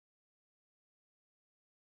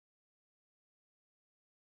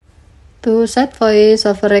To set voice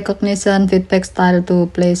over recognition feedback style to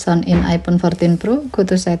play sound in iPhone 14 Pro, go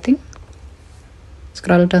to setting,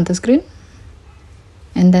 scroll down the screen,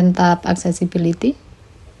 and then tap accessibility,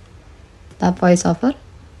 tap voice over,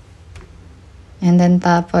 and then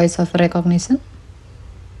tap voice over recognition,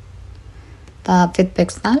 tap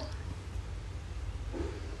feedback style,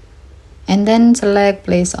 and then select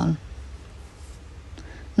play sound.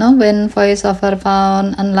 Now when voiceover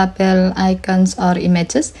found unlabeled icons or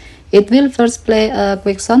images, it will first play a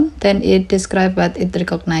quick sound, then it describes what it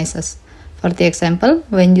recognizes. For the example,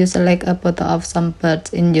 when you select a photo of some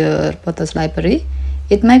birds in your photos library,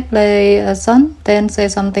 it might play a sound, then say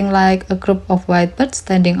something like a group of white birds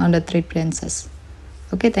standing on the tree branches.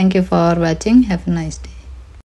 Okay, thank you for watching. Have a nice day.